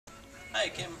Hi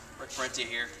Kim, Rick Parentia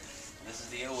here. This is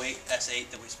the 08 S8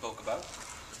 that we spoke about.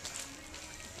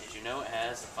 As you know, it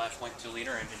has a 5.2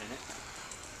 liter engine in it.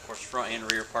 Of course, front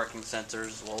and rear parking sensors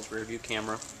as well as rear view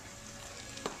camera.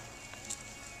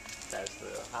 It has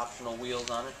the optional wheels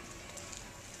on it.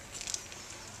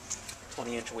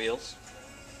 20-inch wheels.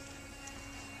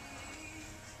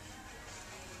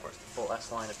 Of course, the full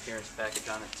S-Line appearance package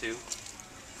on it too.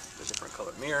 The different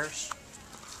colored mirrors.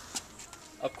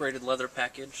 Upgraded leather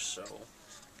package, so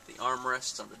the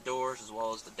armrests on the doors as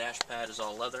well as the dash pad is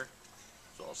all leather,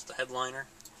 as well as the headliner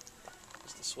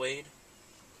is the suede.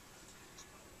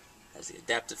 Has the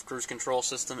adaptive cruise control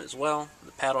system as well,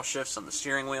 the paddle shifts on the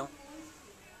steering wheel.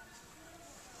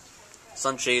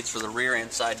 Sunshades for the rear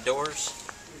and side doors.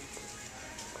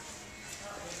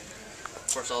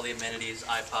 Of course, all the amenities,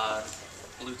 iPod,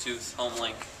 Bluetooth,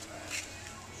 HomeLink,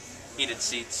 heated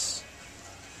seats,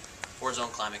 4-zone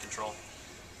climate control.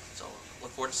 So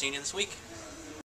look forward to seeing you this week.